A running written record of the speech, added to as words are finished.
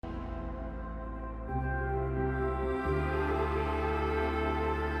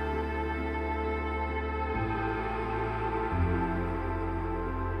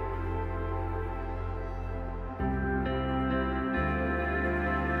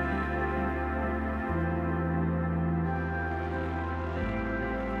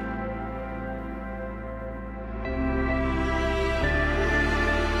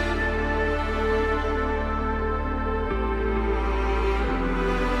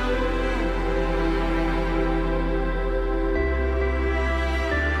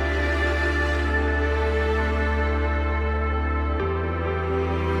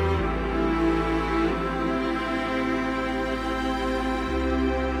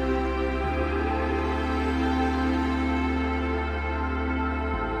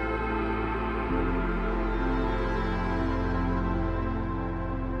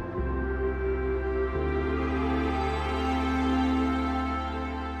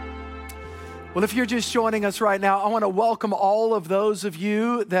Well, if you're just joining us right now, I want to welcome all of those of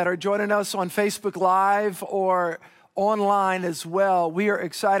you that are joining us on Facebook Live or online as well. We are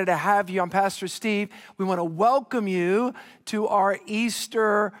excited to have you. I'm Pastor Steve. We want to welcome you to our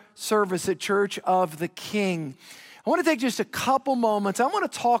Easter service at Church of the King. I want to take just a couple moments. I want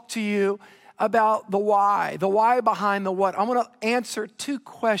to talk to you about the why behind the what. I want to answer two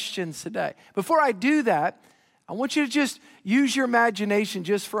questions today. Before I do that, I want you to just use your imagination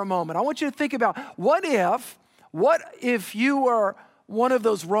just for a moment. I want you to think about what if you were one of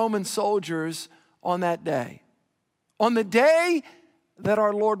those Roman soldiers on that day? On the day that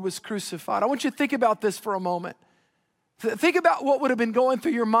our Lord was crucified. I want you to think about this for a moment. Think about what would have been going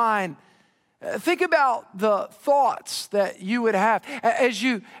through your mind. Think about the thoughts that you would have as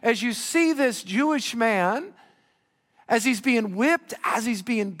you see this Jewish man, as he's being whipped, as he's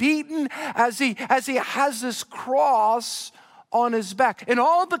being beaten, as he has this cross on his back, and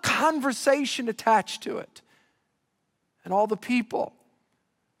all the conversation attached to it, and all the people,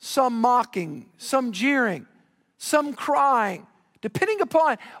 some mocking, some jeering, some crying, depending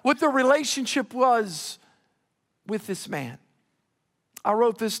upon what the relationship was with this man. I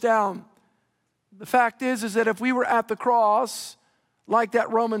wrote this down. The fact is that if we were at the cross, like that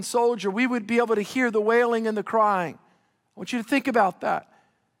Roman soldier, we would be able to hear the wailing and the crying. I want you to think about that.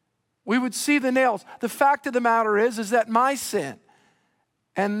 We would see the nails. The fact of the matter is that my sin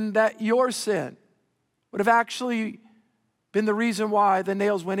and that your sin would have actually been the reason why the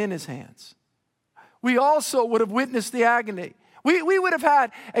nails went in his hands. We also would have witnessed the agony. We would have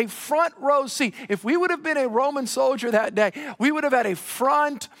had a front row seat. If we would have been a Roman soldier that day, we would have had a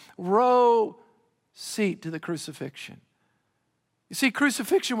front row seat to the crucifixion. You see,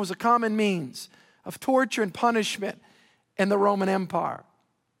 crucifixion was a common means of torture and punishment in the Roman Empire.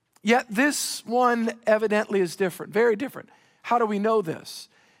 Yet this one evidently is different, very different. How do we know this?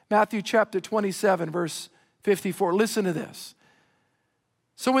 Matthew chapter 27, verse 54. Listen to this.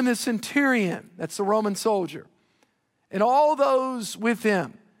 So when the centurion, that's the Roman soldier, and all those with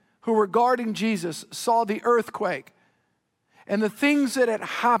him who were guarding Jesus saw the earthquake and the things that had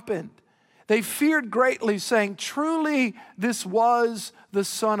happened, they feared greatly, saying, "Truly this was the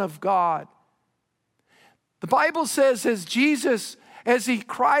Son of God." The Bible says as Jesus, as he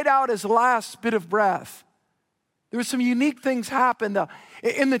cried out his last bit of breath, there were some unique things happened.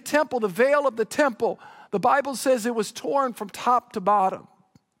 In the temple, the veil of the temple, the Bible says it was torn from top to bottom.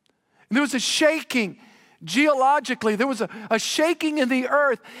 And there was a shaking geologically. There was a shaking in the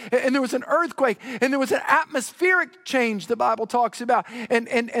earth, and there was an earthquake, and there was an atmospheric change the Bible talks about. And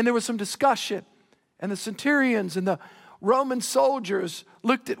there was some discussion. And the centurions and the Roman soldiers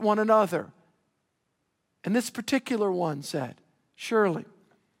looked at one another. And this particular one said, surely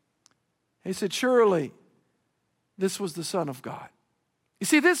this was the Son of God. You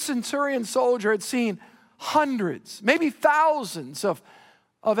see, this centurion soldier had seen hundreds, maybe thousands of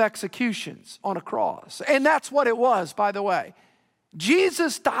executions on a cross. And that's what it was, by the way.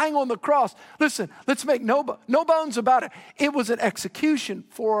 Jesus dying on the cross. Listen, let's make no bones about it. It was an execution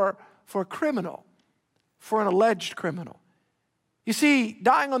for a criminal, for an alleged criminal. You see,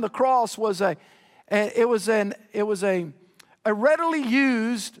 dying on the cross was a readily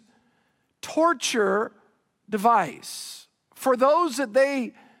used torture device for those that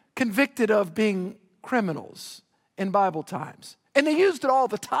they convicted of being criminals in Bible times. And they used it all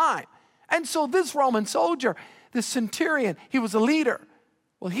the time. And so this Roman soldier, this centurion, he was a leader.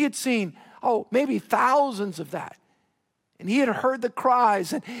 Well, he had seen, maybe thousands of that. And he had heard the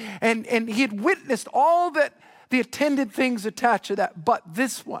cries and he had witnessed all that the attendant things attached to that. But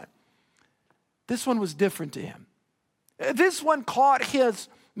this one was different to him. This one caught his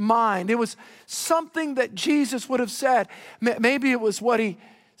mind. It was something that Jesus would have said. Maybe it was what he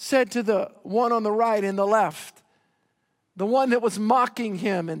said to the one on the right and the left. The one that was mocking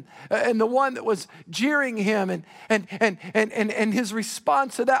him and the one that was jeering him and his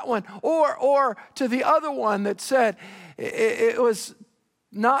response to that one. Or to the other one that said it was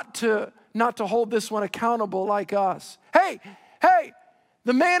not to hold this one accountable like us. Hey,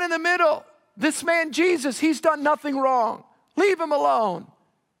 the man in the middle, this man Jesus, he's done nothing wrong. Leave him alone.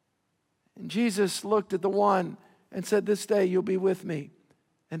 And Jesus looked at the one and said, this day you'll be with me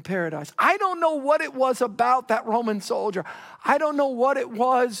in paradise. I don't know what it was about that Roman soldier. I don't know what it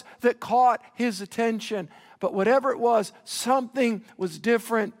was that caught his attention. But whatever it was, something was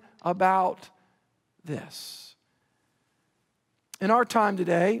different about this. In our time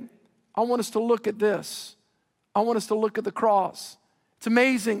today, I want us to look at this. I want us to look at the cross. It's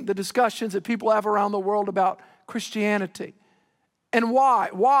amazing the discussions that people have around the world about Christianity. And why?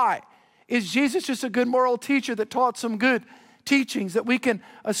 Why? Is Jesus just a good moral teacher that taught some good teachings that we can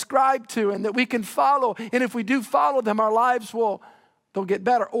ascribe to and that we can follow. And if we do follow them, our lives they'll get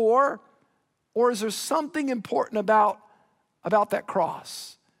better. Or is there something important about that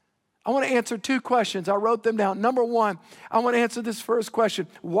cross? I want to answer two questions. I wrote them down. Number one, I want to answer this first question.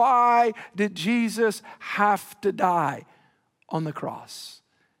 Why did Jesus have to die on the cross?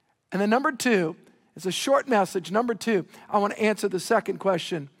 And then number two, it's a short message. Number two, I want to answer the second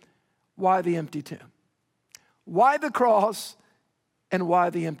question. Why the empty tomb? Why the cross and why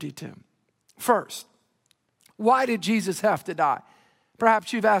the empty tomb? First, why did Jesus have to die?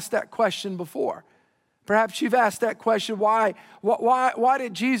 Perhaps you've asked that question before. Perhaps you've asked that question, why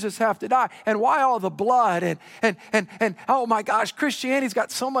did Jesus have to die? And why all the blood? And oh my gosh, Christianity's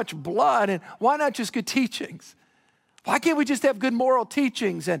got so much blood, and why not just good teachings? Why can't we just have good moral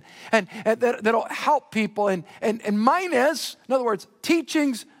teachings and that'll help people and minus, in other words,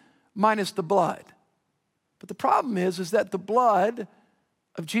 teachings minus the blood? But the problem is that the blood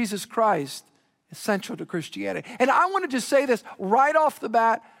of Jesus Christ is central to Christianity. And I want to just say this right off the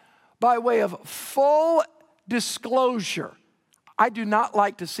bat by way of full disclosure. I do not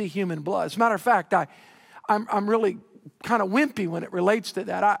like to see human blood. As a matter of fact, I'm really kind of wimpy when it relates to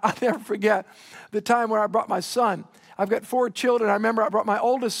that. I'll never forget the time where I brought my son. I've got 4 children. I remember I brought my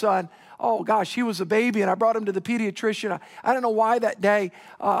oldest son. Oh gosh, he was a baby, and I brought him to the pediatrician. I don't know why that day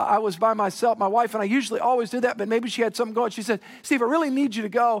I was by myself, my wife, and I usually always do that, but maybe she had something going. She said, Steve, I really need you to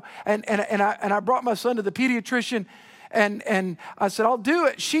go. And I brought my son to the pediatrician, and I said, I'll do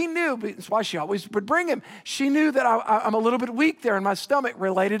it. She knew, that's why she always would bring him. She knew that I'm a little bit weak there in my stomach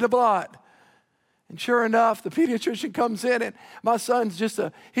related to blood. And sure enough, the pediatrician comes in, and my son's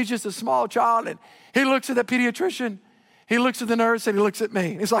he's just a small child, and he looks at the pediatrician, he looks at the nurse, and he looks at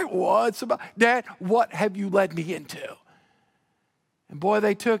me. He's like, what's about, Dad, what have you led me into? And boy,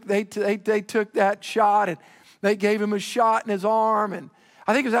 they took that shot, and they gave him a shot in his arm, and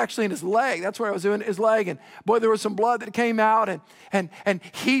I think it was actually in his leg. That's where I was doing, his leg. And boy, there was some blood that came out, and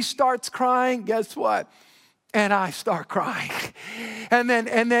he starts crying. Guess what? And I start crying. And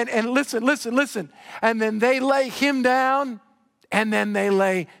listen. And then they lay him down, and then they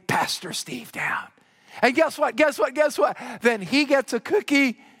lay Pastor Steve down. And guess what? Then he gets a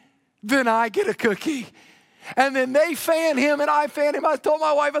cookie, then I get a cookie. And then they fan him, and I fan him. I told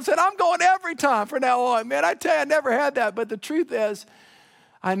my wife, I said, I'm going every time from now on. Man, I tell you, I never had that. But the truth is,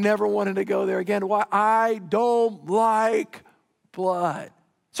 I never wanted to go there again. Why? I don't like blood.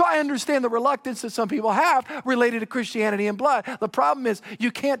 So I understand the reluctance that some people have related to Christianity and blood. The problem is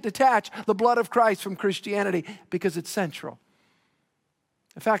you can't detach the blood of Christ from Christianity because it's central.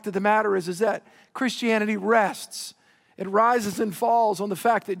 The fact of the matter is that Christianity rests. It rises and falls on the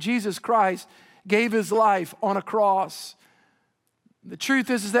fact that Jesus Christ gave his life on a cross. The truth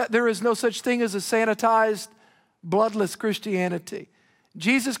is that there is no such thing as a sanitized, bloodless Christianity.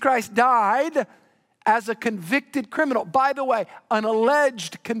 Jesus Christ died as a convicted criminal. By the way, an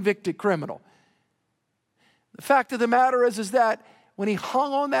alleged convicted criminal. The fact of the matter is that when he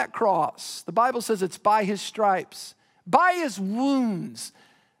hung on that cross, the Bible says it's by his stripes, by his wounds,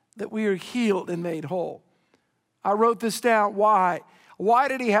 that we are healed and made whole. I wrote this down. Why? Why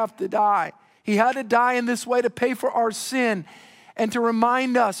did he have to die? He had to die in this way to pay for our sin and to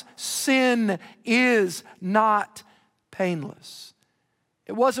remind us sin is not painless.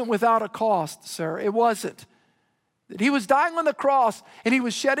 It wasn't without a cost, sir. It wasn't. That he was dying on the cross and he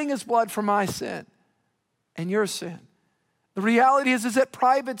was shedding his blood for my sin and your sin. The reality is that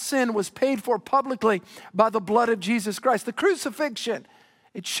private sin was paid for publicly by the blood of Jesus Christ. The crucifixion,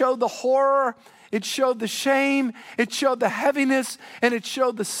 it showed the horror, it showed the shame, it showed the heaviness, and it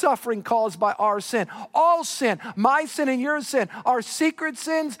showed the suffering caused by our sin. All sin, my sin and your sin, our secret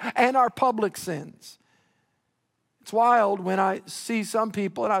sins and our public sins. It's wild when I see some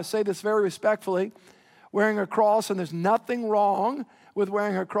people, and I say this very respectfully, wearing a cross, and there's nothing wrong with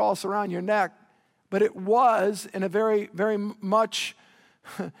wearing a cross around your neck, but it was in a very much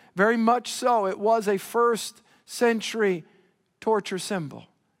so, it was a first century torture symbol.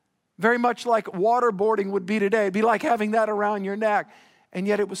 Very much like waterboarding would be today. It'd be like having that around your neck, and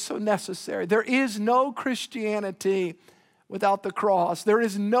yet it was so necessary. There is no Christianity without the cross. There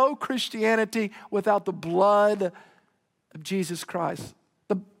is no Christianity without the blood of Jesus Christ.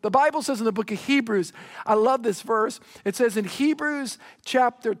 The Bible says in the book of Hebrews, I love this verse. It says in Hebrews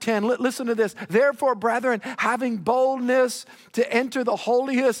chapter 10, listen to this. Therefore, brethren, having boldness to enter the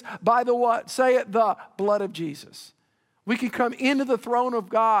holiest by the what? Say it, the blood of Jesus. We can come into the throne of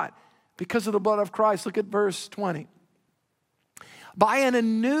God because of the blood of Christ. Look at verse 20. By in a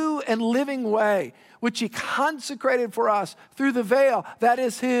new and living way, which he consecrated for us through the veil, that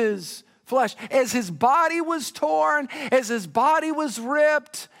is his flesh. As his body was torn, as his body was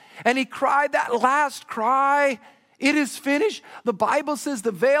ripped, and he cried that last cry, it is finished. The Bible says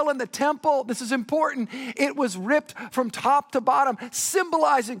the veil in the temple, this is important, it was ripped from top to bottom,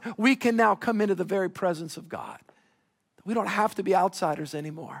 symbolizing we can now come into the very presence of God. We don't have to be outsiders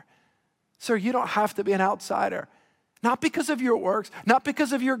anymore. Sir, you don't have to be an outsider. Not because of your works, not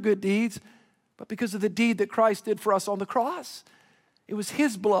because of your good deeds, but because of the deed that Christ did for us on the cross. It was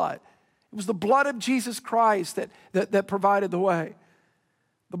his blood. It was the blood of Jesus Christ that provided the way.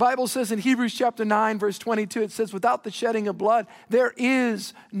 The Bible says in Hebrews chapter 9, verse 22, it says, without the shedding of blood, there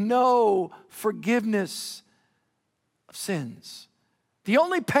is no forgiveness of sins. The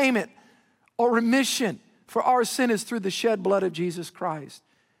only payment or remission for our sin is through the shed blood of Jesus Christ.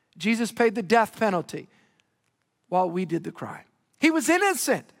 Jesus paid the death penalty while we did the crime. He was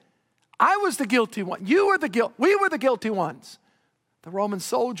innocent. I was the guilty one. We were the guilty ones. The Roman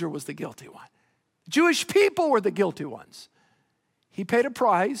soldier was the guilty one. Jewish people were the guilty ones. He paid a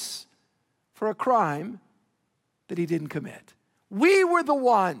price for a crime that he didn't commit. We were the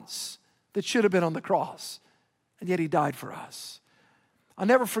ones that should have been on the cross, and yet he died for us. I'll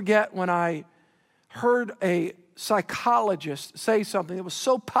never forget when I heard a psychologist say something that was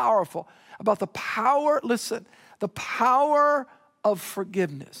so powerful about the power of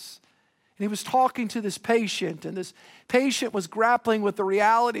forgiveness. And he was talking to this patient, and this patient was grappling with the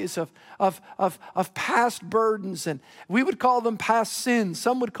realities of past burdens, and we would call them past sins.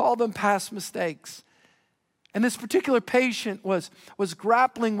 Some would call them past mistakes. And this particular patient was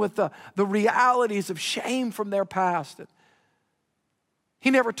grappling with the realities of shame from their past. And he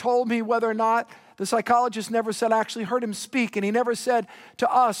never told me whether or not, the psychologist never said, I actually heard him speak, and he never said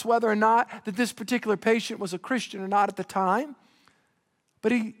to us whether or not that this particular patient was a Christian or not at the time.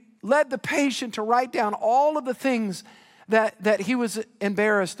 But he led the patient to write down all of the things that he was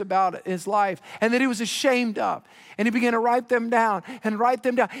embarrassed about in his life and that he was ashamed of. And he began to write them down and write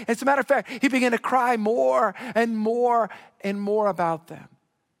them down. As a matter of fact, he began to cry more and more and more about them.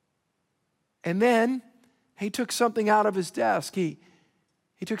 And then he took something out of his desk. He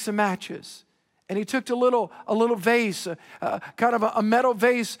took some matches. And he took a little vase, kind of a metal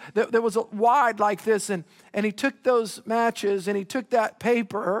vase that was wide like this. And he took those matches and he took that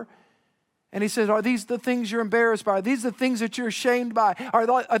paper and he said, are these the things you're embarrassed by? Are these the things that you're ashamed by?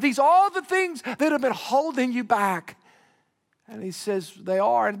 Are these all the things that have been holding you back? And he says, they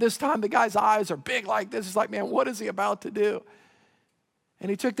are. And this time the guy's eyes are big like this. It's like, man, what is he about to do? And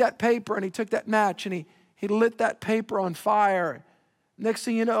he took that paper and he took that match and he lit that paper on fire. Next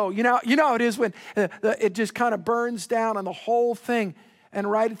thing you know how it is when it just kind of burns down on the whole thing. And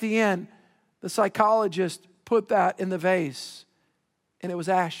right at the end, the psychologist put that in the vase, and it was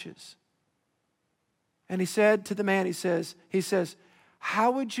ashes. And he said to the man, he says,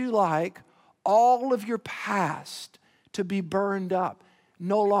 how would you like all of your past to be burned up,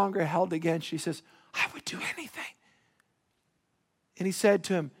 no longer held against you? He says, I would do anything. And he said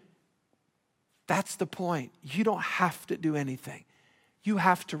to him, that's the point. You don't have to do anything. You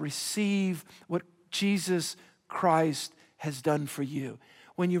have to receive what Jesus Christ has done for you.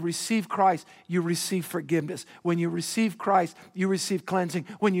 When you receive Christ, you receive forgiveness. When you receive Christ, you receive cleansing.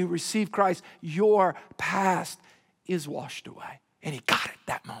 When you receive Christ, your past is washed away. And he got it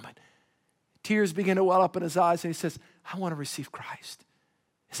that moment. Tears begin to well up in his eyes, and he says, I want to receive Christ.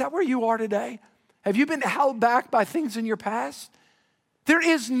 Is that where you are today? Have you been held back by things in your past? There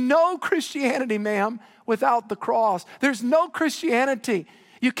is no Christianity, ma'am, without the cross. There's no Christianity.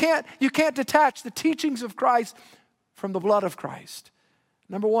 You can't detach the teachings of Christ from the blood of Christ.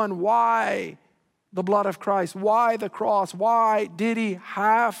 Number one, why the blood of Christ? Why the cross? Why did he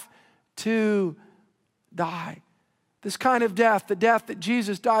have to die? This kind of death, the death that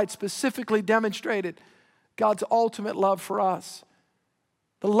Jesus died, specifically demonstrated God's ultimate love for us.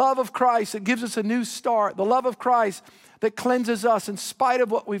 The love of Christ that gives us a new start. The love of Christ that cleanses us in spite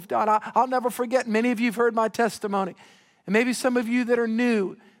of what we've done. I'll never forget, many of you have heard my testimony. And maybe some of you that are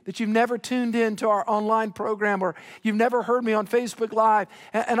new, that you've never tuned in to our online program or you've never heard me on Facebook Live.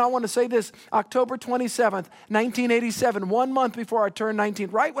 And I want to say this, October 27th, 1987, 1 month before I turned 19,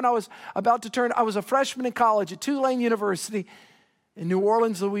 right when I was about to turn, I was a freshman in college at Tulane University in New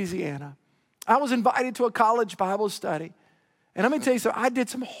Orleans, Louisiana. I was invited to a college Bible study. And let me tell you something, I did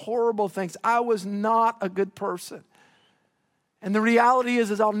some horrible things. I was not a good person. And the reality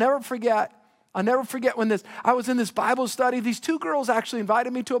is I'll never forget when I was in this Bible study. These two girls actually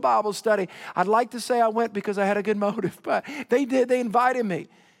invited me to a Bible study. I'd like to say I went because I had a good motive, but they did. They invited me.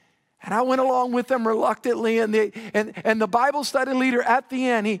 And I went along with them reluctantly. And the Bible study leader at the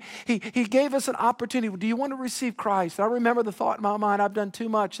end, he gave us an opportunity. Do you want to receive Christ? And I remember the thought in my mind, I've done too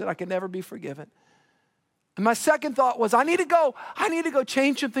much that I can never be forgiven. And my second thought was, I need to go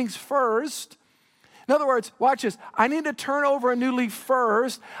change some things first. In other words, watch this. I need to turn over a new leaf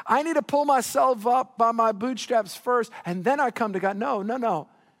first. I need to pull myself up by my bootstraps first. And then I come to God. No.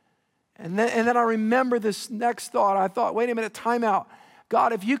 And then I remember this next thought. I thought, wait a minute, time out.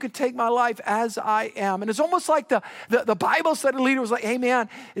 God, if you could take my life as I am. And it's almost like the Bible study leader was like, hey man,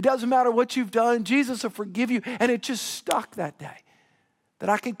 it doesn't matter what you've done. Jesus will forgive you. And it just stuck that day. That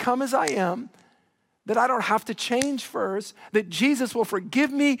I can come as I am. That I don't have to change first. That Jesus will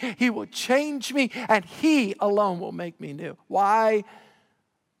forgive me. He will change me. And He alone will make me new. Why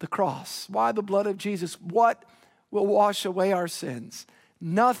the cross? Why the blood of Jesus? What will wash away our sins?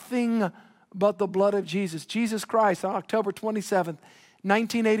 Nothing but the blood of Jesus. Jesus Christ on October 27th,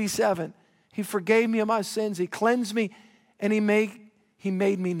 1987, He forgave me of my sins. He cleansed me and He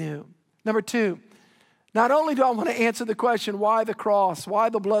made me new. Number two, not only do I want to answer the question, why the cross? Why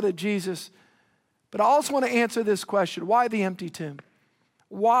the blood of Jesus? But I also want to answer this question, why the empty tomb?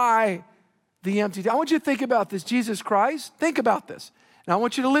 Why the empty tomb? I want you to think about this. Jesus Christ, think about this. And I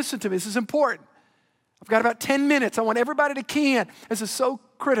want you to listen to me. This is important. I've got about 10 minutes. I want everybody to key in. This is so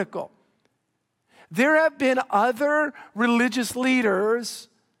critical. There have been other religious leaders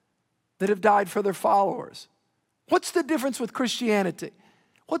that have died for their followers. What's the difference with Christianity?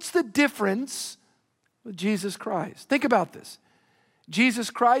 What's the difference with Jesus Christ? Think about this. Jesus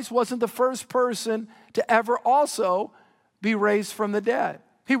Christ wasn't the first person to ever also be raised from the dead.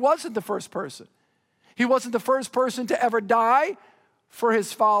 He wasn't the first person. He wasn't the first person to ever die for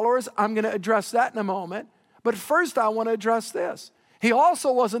His followers. I'm going to address that in a moment. But first I want to address this. He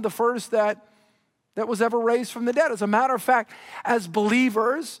also wasn't the first that was ever raised from the dead. As a matter of fact, as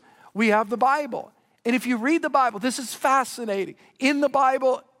believers, we have the Bible. And if you read the Bible, this is fascinating. In the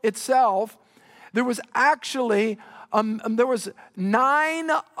Bible itself, there was actually there was 9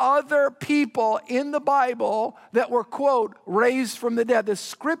 other people in the Bible that were, quote, raised from the dead. The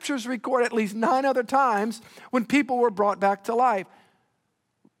scriptures record at least 9 other times when people were brought back to life.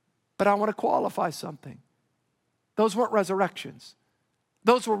 But I want to qualify something. Those weren't resurrections.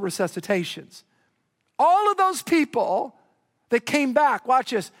 Those were resuscitations. All of those people that came back,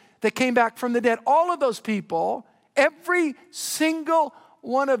 watch this, that came back from the dead, all of those people, every single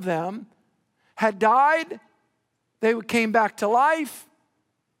one of them had died. They came back to life,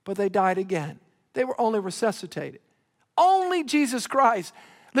 but they died again. They were only resuscitated. Only Jesus Christ.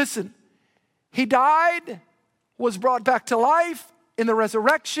 Listen, He died, was brought back to life in the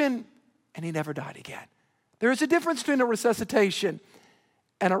resurrection, and He never died again. There is a difference between a resuscitation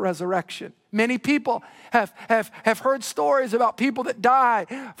and a resurrection. Many people have heard stories about people that died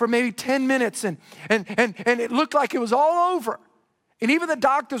for maybe 10 minutes and it looked like it was all over. And even the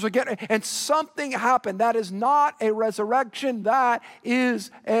doctors were getting, and something happened. That is not a resurrection. That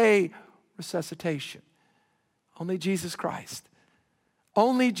is a resuscitation. Only Jesus Christ.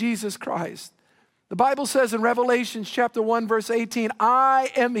 Only Jesus Christ. The Bible says in Revelation chapter 1, verse 18,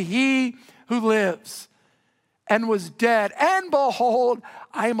 I am He who lives and was dead. And behold,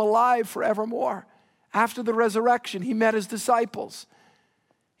 I am alive forevermore. After the resurrection, He met His disciples.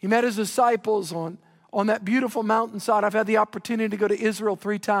 He met His disciples on that beautiful mountainside. I've had the opportunity to go to Israel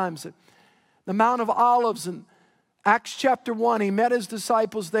 3 times. The Mount of Olives in Acts chapter 1, He met His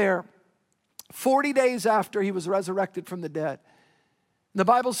disciples there 40 days after He was resurrected from the dead. The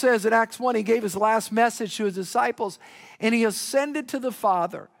Bible says in Acts 1, He gave His last message to His disciples and He ascended to the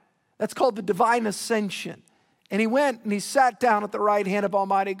Father. That's called the divine ascension. And He went and He sat down at the right hand of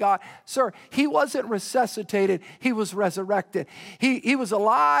Almighty God. Sir, He wasn't resuscitated. He was resurrected. He was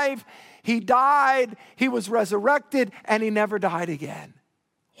alive. He died, He was resurrected, and He never died again.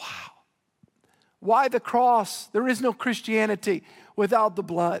 Wow. Why the cross? There is no Christianity without the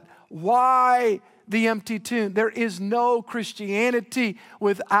blood. Why the empty tomb? There is no Christianity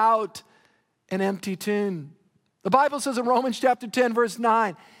without an empty tomb. The Bible says in Romans chapter 10, verse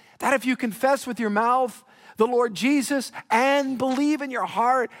 9, that if you confess with your mouth the Lord Jesus and believe in your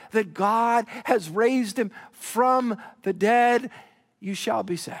heart that God has raised Him from the dead, you shall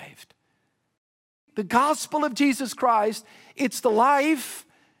be saved. The gospel of Jesus Christ, it's the life,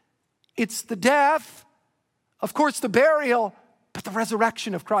 it's the death, of course the burial, but the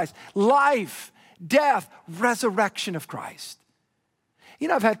resurrection of Christ. Life, death, resurrection of Christ. You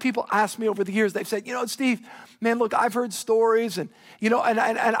know, I've had people ask me over the years, they've said, Steve, man, look, I've heard stories and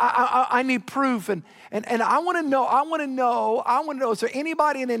I need proof and I want to know, is there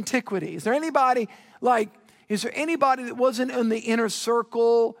anybody in antiquity? Is there anybody that wasn't in the inner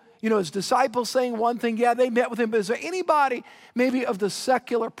circle? his disciples saying one thing. Yeah, they met with him. But is there anybody maybe of the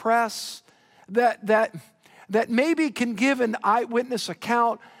secular press that maybe can give an eyewitness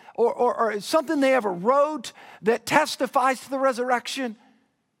account or something they ever wrote that testifies to the resurrection?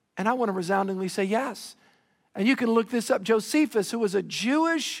 And I want to resoundingly say yes. And you can look this up. Josephus, who was a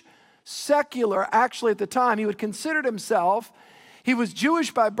Jewish secular, actually at the time, he would consider himself, he was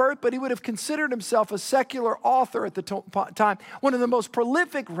Jewish by birth, but he would have considered himself a secular author at the time, one of the most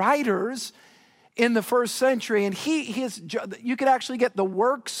prolific writers in the first century. And you could actually get the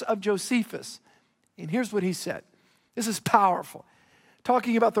works of Josephus. And here's what he said. This is powerful.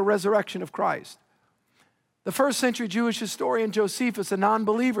 Talking about the resurrection of Christ. The first century Jewish historian Josephus, a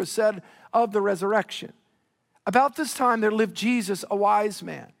non-believer, said of the resurrection, about this time there lived Jesus, a wise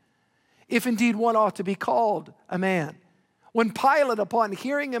man, if indeed one ought to be called a man. When Pilate, upon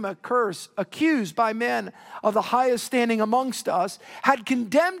hearing him accused by men of the highest standing amongst us, had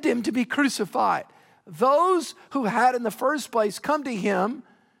condemned him to be crucified, those who had in the first place come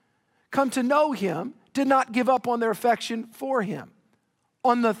to know him, did not give up on their affection for him.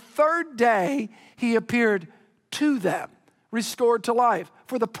 On the third day, he appeared to them, restored to life.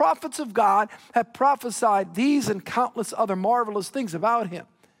 For the prophets of God have prophesied these and countless other marvelous things about him.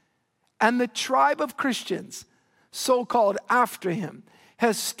 And the tribe of Christians, so-called after him,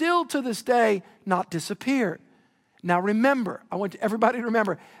 has still to this day not disappeared. Now remember, I want everybody to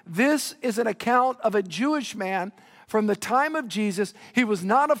remember, this is an account of a Jewish man from the time of Jesus. He was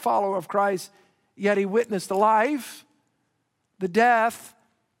not a follower of Christ, yet he witnessed the life, the death,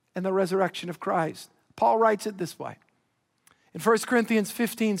 and the resurrection of Christ. Paul writes it this way in 1 Corinthians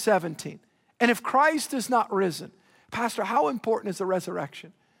 15:17. And if Christ is not risen, Pastor, how important is the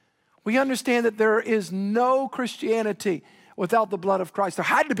resurrection? We understand that there is no Christianity without the blood of Christ. There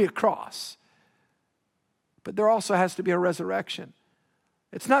had to be a cross, but there also has to be a resurrection.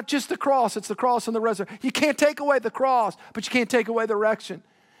 It's not just the cross, it's the cross and the resurrection. You can't take away the cross, but you can't take away the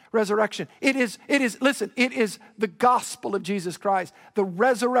resurrection. It is the gospel of Jesus Christ, the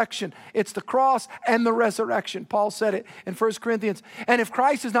resurrection. It's the cross and the resurrection. Paul said it in 1 Corinthians. And if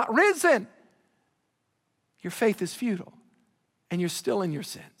Christ is not risen, your faith is futile and you're still in your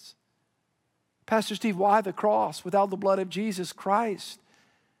sins. Pastor Steve, why the cross without the blood of Jesus Christ?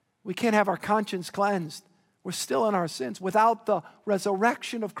 We can't have our conscience cleansed. We're still in our sins. Without the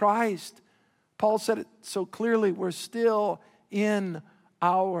resurrection of Christ, Paul said it so clearly, we're still in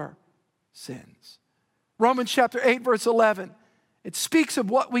our sins. Romans chapter 8, verse 11. It speaks of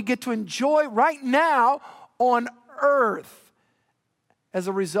what we get to enjoy right now on earth as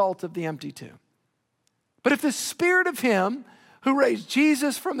a result of the empty tomb. But if the spirit of him who raised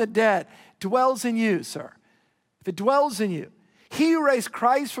Jesus from the dead dwells in you, sir, if it dwells in you, he who raised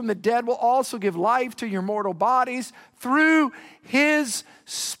Christ from the dead will also give life to your mortal bodies through his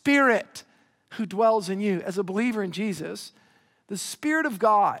Spirit who dwells in you. As a believer in Jesus, the Spirit of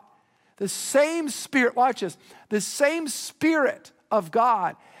God, the same Spirit, watch this, the same Spirit of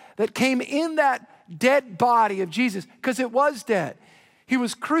God that came in that dead body of Jesus, because it was dead. He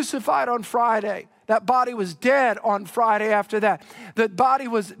was crucified on Friday. That body was dead on Friday after that. The body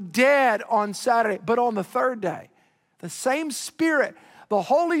was dead on Saturday, but on the third day, the same Spirit, the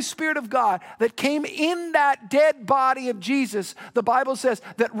Holy Spirit of God that came in that dead body of Jesus, the Bible says,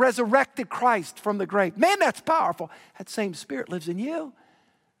 that resurrected Christ from the grave. Man, that's powerful. That same Spirit lives in you.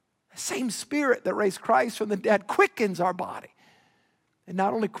 The same Spirit that raised Christ from the dead quickens our body. And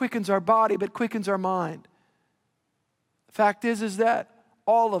not only quickens our body, but quickens our mind. The fact is that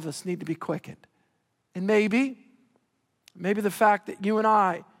all of us need to be quickened. And maybe the fact that you and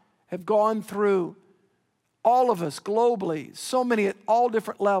I have gone through, all of us globally, so many at all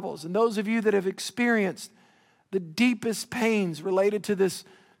different levels, and those of you that have experienced the deepest pains related to this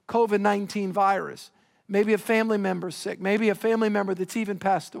COVID-19 virus, maybe a family member sick, maybe a family member that's even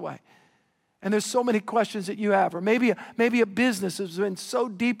passed away, and there's so many questions that you have, or maybe a business has been so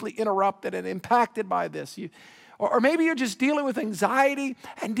deeply interrupted and impacted by this, or maybe you're just dealing with anxiety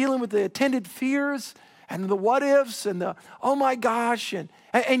and dealing with the attendant fears and the what ifs and the oh my gosh, and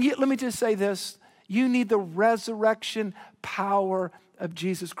yet, let me just say this. You need the resurrection power of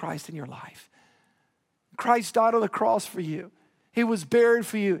Jesus Christ in your life. Christ died on the cross for you. He was buried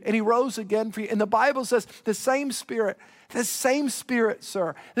for you, and he rose again for you. And the Bible says the same Spirit,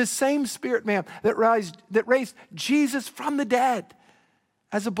 sir, the same Spirit, ma'am, that raised Jesus from the dead.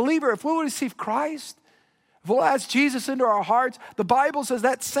 As a believer, if we will receive Christ, if we'll ask Jesus into our hearts, the Bible says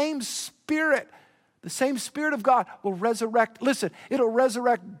that same Spirit, the same Spirit of God will resurrect. Listen, it'll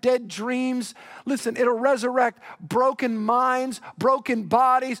resurrect dead dreams. Listen, it'll resurrect broken minds, broken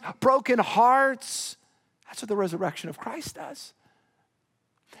bodies, broken hearts. That's what the resurrection of Christ does.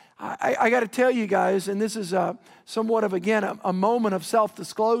 I got to tell you guys, and this is somewhat of, again, a moment of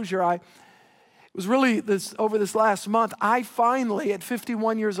self-disclosure. It was really over this last month, I finally, at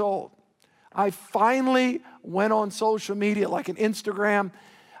 51 years old, I finally went on social media, like an Instagram.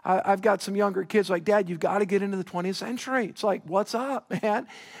 I've got some younger kids like, Dad, you've got to get into the 20th century. It's like, what's up, man?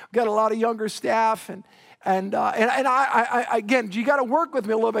 I've got a lot of younger staff, and I again, you got to work with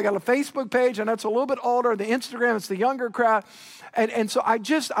me a little bit. I got a Facebook page, and that's a little bit older. The Instagram, it's the younger crowd. And so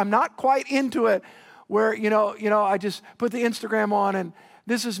I'm not quite into it where, I just put the Instagram on and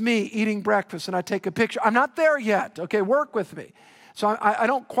this is me eating breakfast and I take a picture. I'm not there yet. Okay, work with me. So I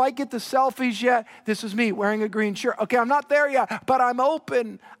don't quite get the selfies yet. This is me wearing a green shirt. Okay, I'm not there yet, but I'm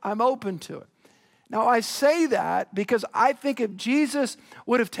open to it. Now, I say that because I think if Jesus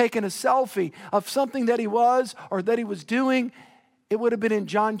would have taken a selfie of something that he was or that he was doing, it would have been in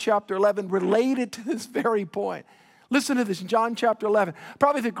John chapter 11 related to this very point. Listen to this, in John chapter 11.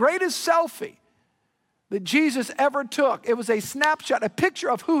 Probably the greatest selfie that Jesus ever took. It was a snapshot, a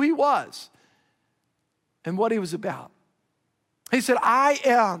picture of who he was and what he was about. He said,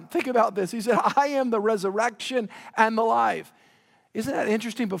 think about this. He said, I am the resurrection and the life. Isn't that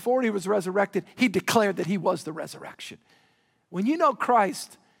interesting? Before he was resurrected, he declared that he was the resurrection. When you know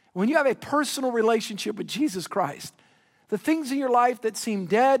Christ, when you have a personal relationship with Jesus Christ, the things in your life that seem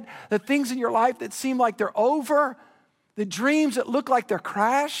dead, the things in your life that seem like they're over, the dreams that look like they're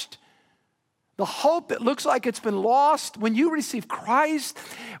crashed, the hope that looks like it's been lost, when you receive Christ,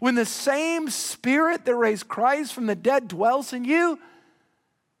 when the same Spirit that raised Christ from the dead dwells in you,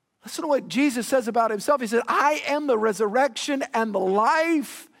 listen to what Jesus says about himself. He said, I am the resurrection and the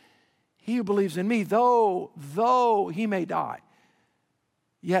life. He who believes in me, though he may die,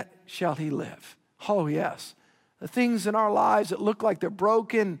 yet shall he live. Oh, yes. The things in our lives that look like they're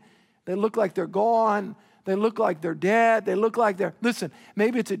broken, they look like they're gone, they look like they're dead, they look like they're, listen,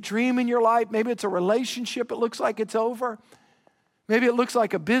 maybe it's a dream in your life, maybe it's a relationship, it looks like it's over. Maybe it looks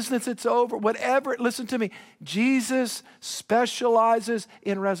like a business that's over. Whatever, listen to me. Jesus specializes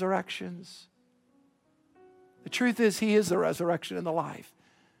in resurrections. The truth is, he is the resurrection and the life.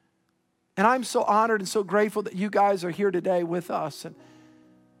 And I'm so honored and so grateful that you guys are here today with us. And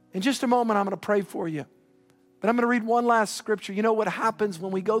in just a moment, I'm going to pray for you. But I'm going to read one last scripture. You know what happens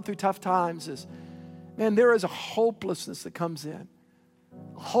when we go through tough times is, man, there is a hopelessness that comes in.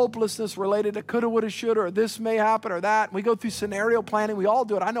 Hopelessness related to coulda, woulda, shoulda, or this may happen or that. We go through scenario planning. We all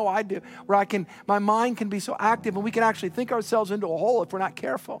do it. I know I do. Where my mind can be so active and we can actually think ourselves into a hole if we're not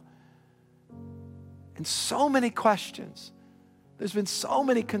careful. And so many questions. There's been so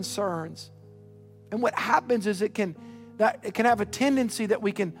many concerns. And what happens is it can have a tendency that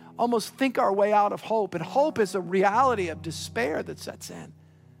we can almost think our way out of hope. And hope is a reality of despair that sets in.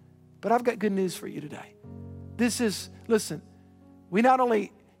 But I've got good news for you today. Listen, we not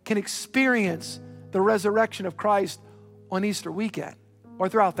only can experience the resurrection of Christ on Easter weekend or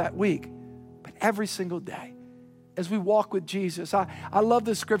throughout that week, but every single day as we walk with Jesus. I love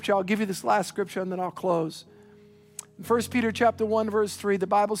this scripture. I'll give you this last scripture and then I'll close. In 1 Peter chapter 1, verse 3, the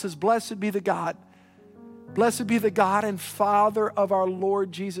Bible says, blessed be the God and Father of our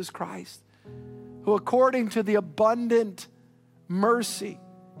Lord Jesus Christ, who according to the abundant mercy,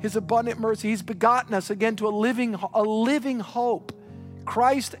 his abundant mercy, he's begotten us again to a living hope.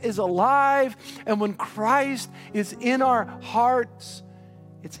 Christ is alive, and when Christ is in our hearts,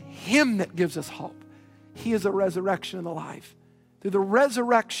 it's him that gives us hope. He is the resurrection and the life. Through the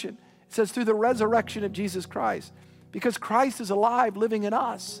resurrection, it says through the resurrection of Jesus Christ, because Christ is alive, living in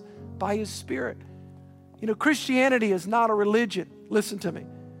us by his Spirit. You know, Christianity is not a religion. Listen to me.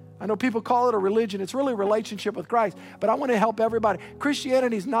 I know people call it a religion. It's really a relationship with Christ. But I want to help everybody.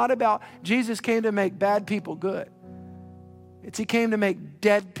 Christianity is not about Jesus came to make bad people good. He came to make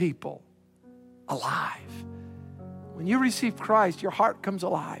dead people alive. When you receive Christ, your heart comes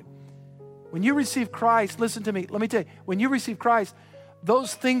alive. When you receive Christ, listen to me. Let me tell you, when you receive Christ,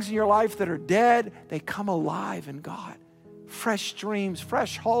 those things in your life that are dead, they come alive in God. Fresh dreams,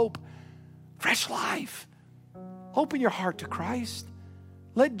 fresh hope, fresh life. Open your heart to Christ.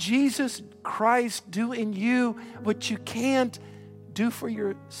 Let Jesus Christ do in you what you can't do for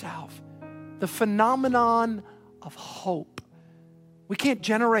yourself. The phenomenon of hope. We can't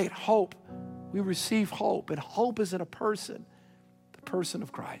generate hope. We receive hope, and hope is in a person, the person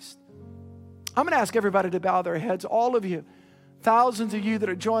of Christ. I'm going to ask everybody to bow their heads, all of you, thousands of you that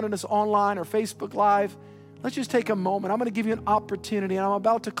are joining us online or Facebook Live. Let's just take a moment. I'm going to give you an opportunity, and I'm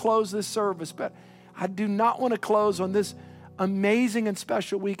about to close this service, but I do not want to close on this amazing and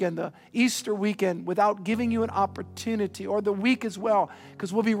special weekend, the Easter weekend, without giving you an opportunity, or the week as well,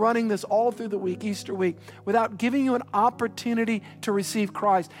 because we'll be running this all through the week, Easter week, without giving you an opportunity to receive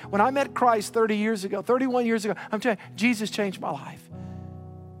Christ. When I met Christ 31 years ago, I'm telling you, Jesus changed my life.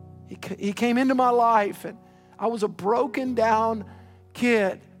 He came into my life, and I was a broken down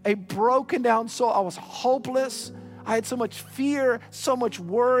kid, a broken down soul. I was hopeless. I had so much fear, so much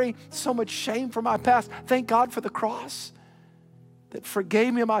worry, so much shame for my past. Thank God for the cross that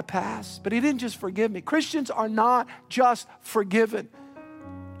forgave me of my past. But He didn't just forgive me. Christians are not just forgiven,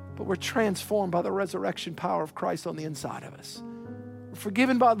 but we're transformed by the resurrection power of Christ on the inside of us. We're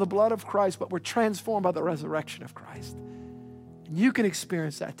forgiven by the blood of Christ, but we're transformed by the resurrection of Christ. And you can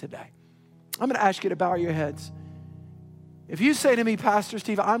experience that today. I'm going to ask you to bow your heads. If you say to me, Pastor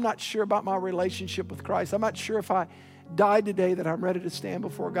Steve, I'm not sure about my relationship with Christ. I'm not sure if I died today that I'm ready to stand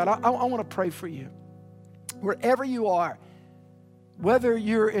before God. I want to pray for you. Wherever you are, whether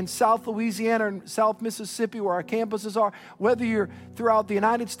you're in South Louisiana or South Mississippi where our campuses are, whether you're throughout the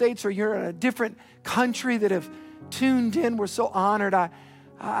United States or you're in a different country that have tuned in, we're so honored.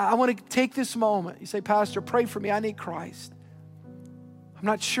 I want to take this moment. You say, Pastor, pray for me. I need Christ. I'm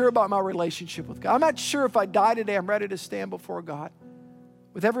not sure about my relationship with God. I'm not sure if I die today, I'm ready to stand before God.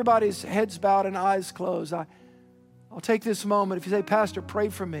 With everybody's heads bowed and eyes closed, I'll take this moment. If you say, Pastor, pray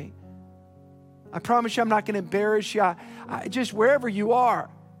for me, I promise you I'm not going to embarrass you. I just wherever you are,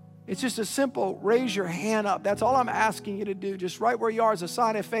 it's just a simple raise your hand up. That's all I'm asking you to do. Just right where you are as a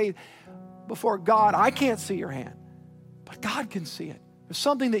sign of faith before God. I can't see your hand, but God can see it. There's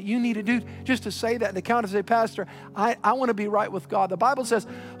something that you need to do just to say that in the count of say, Pastor, I want to be right with God. The Bible says,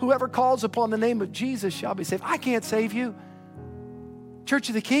 whoever calls upon the name of Jesus shall be saved. I can't save you. Church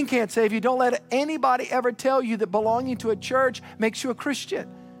of the King can't save you. Don't let anybody ever tell you that belonging to a church makes you a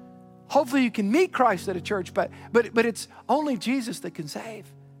Christian. Hopefully you can meet Christ at a church, but it's only Jesus that can save.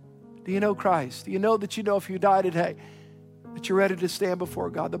 Do you know Christ? Do you know that if you die today, that you're ready to stand before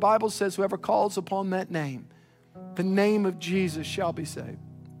God? The Bible says whoever calls upon that name, the name of Jesus shall be saved.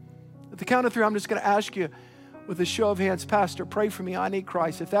 At the count of 3, I'm just going to ask you with a show of hands, Pastor, pray for me. I need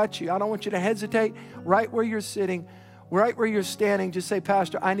Christ. If that's you, I don't want you to hesitate. Right where you're sitting, right where you're standing, just say,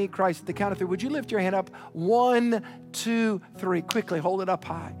 Pastor, I need Christ. At the count of 3, would you lift your hand up? 1, 2, 3. Quickly, hold it up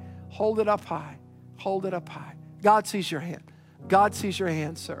high. Hold it up high. Hold it up high. God sees your hand. God sees your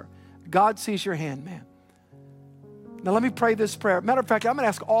hand, sir. God sees your hand, man. Now let me pray this prayer. Matter of fact, I'm going to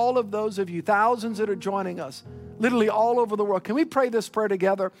ask all of those of you, thousands that are joining us, literally all over the world. Can we pray this prayer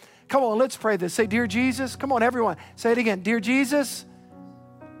together? Come on, let's pray this. Say, Dear Jesus. Come on, everyone. Say it again. Dear Jesus,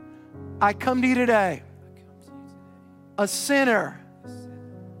 I come to you today, a sinner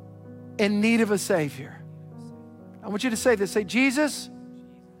in need of a Savior. I want you to say this. Say, Jesus,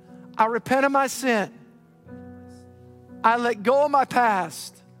 I repent of my sin. I let go of my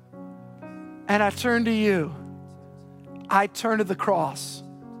past. And I turn to you. I turn to the cross.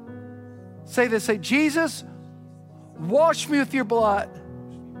 Say this. Say, Jesus, wash me with your blood.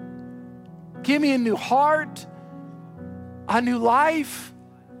 Give me a new heart, a new life,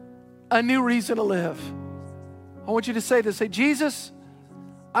 a new reason to live. I want you to say this. Say, Jesus,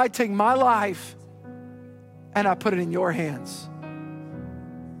 I take my life and I put it in your hands.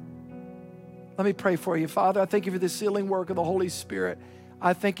 Let me pray for you. Father, I thank you for the sealing work of the Holy Spirit.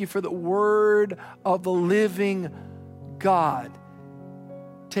 I thank you for the word of the living God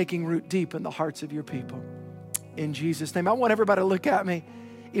taking root deep in the hearts of your people. In Jesus' name. I want everybody to look at me.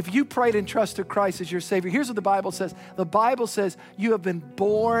 If you prayed and trusted Christ as your Savior, here's what the Bible says. The Bible says you have been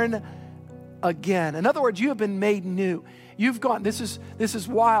born again. In other words, you have been made new. You've gone, this is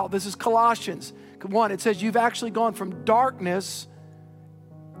wild. This is Colossians 1. It says you've actually gone from darkness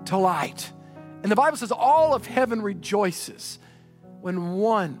to light. And the Bible says all of heaven rejoices when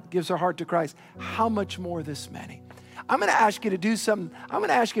one gives her heart to Christ. How much more this many? I'm going to ask you to do something. I'm going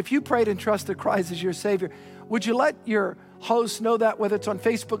to ask you, if you prayed and trusted Christ as your Savior, would you let your hosts know that, whether it's on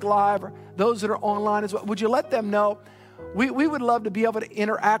Facebook Live or those that are online as well? Would you let them know? We would love to be able to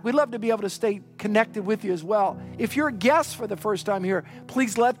interact. We'd love to be able to stay connected with you as well. If you're a guest for the first time here,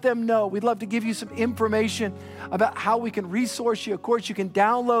 please let them know. We'd love to give you some information about how we can resource you. Of course, you can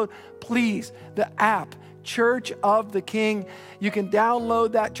download, please, the app, Church of the King. You can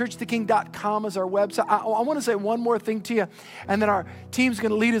download that. churchoftheking.com is our website. I want to say one more thing to you, and then our team's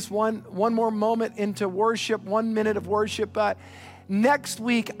going to lead us one more moment into worship, 1 minute of worship. But next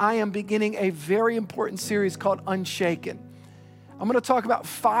week, I am beginning a very important series called Unshaken. I'm going to talk about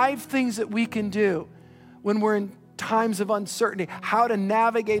 5 things that we can do when we're in times of uncertainty, how to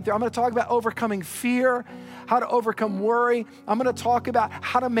navigate there. I'm going to talk about overcoming fear, how to overcome worry. I'm going to talk about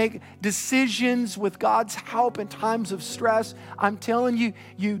how to make decisions with God's help in times of stress. I'm telling you,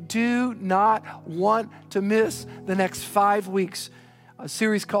 you do not want to miss the next 5 weeks. A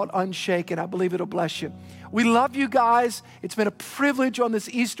series called Unshaken. I believe it'll bless you. We love you guys. It's been a privilege on this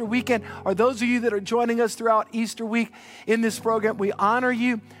Easter weekend. Or those of you that are joining us throughout Easter week in this program, we honor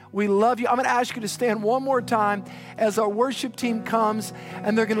you. We love you. I'm going to ask you to stand one more time as our worship team comes,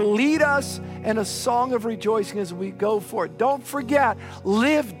 and they're going to lead us in a song of rejoicing as we go forward. Don't forget,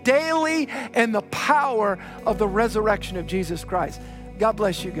 live daily in the power of the resurrection of Jesus Christ. God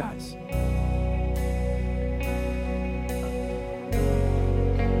bless you guys.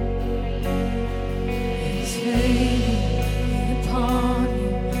 Upon you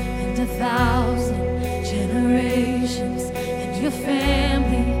and 1,000 generations, and your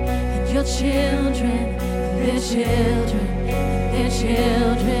family, and your children, and their children, and their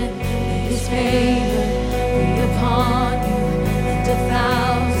children. His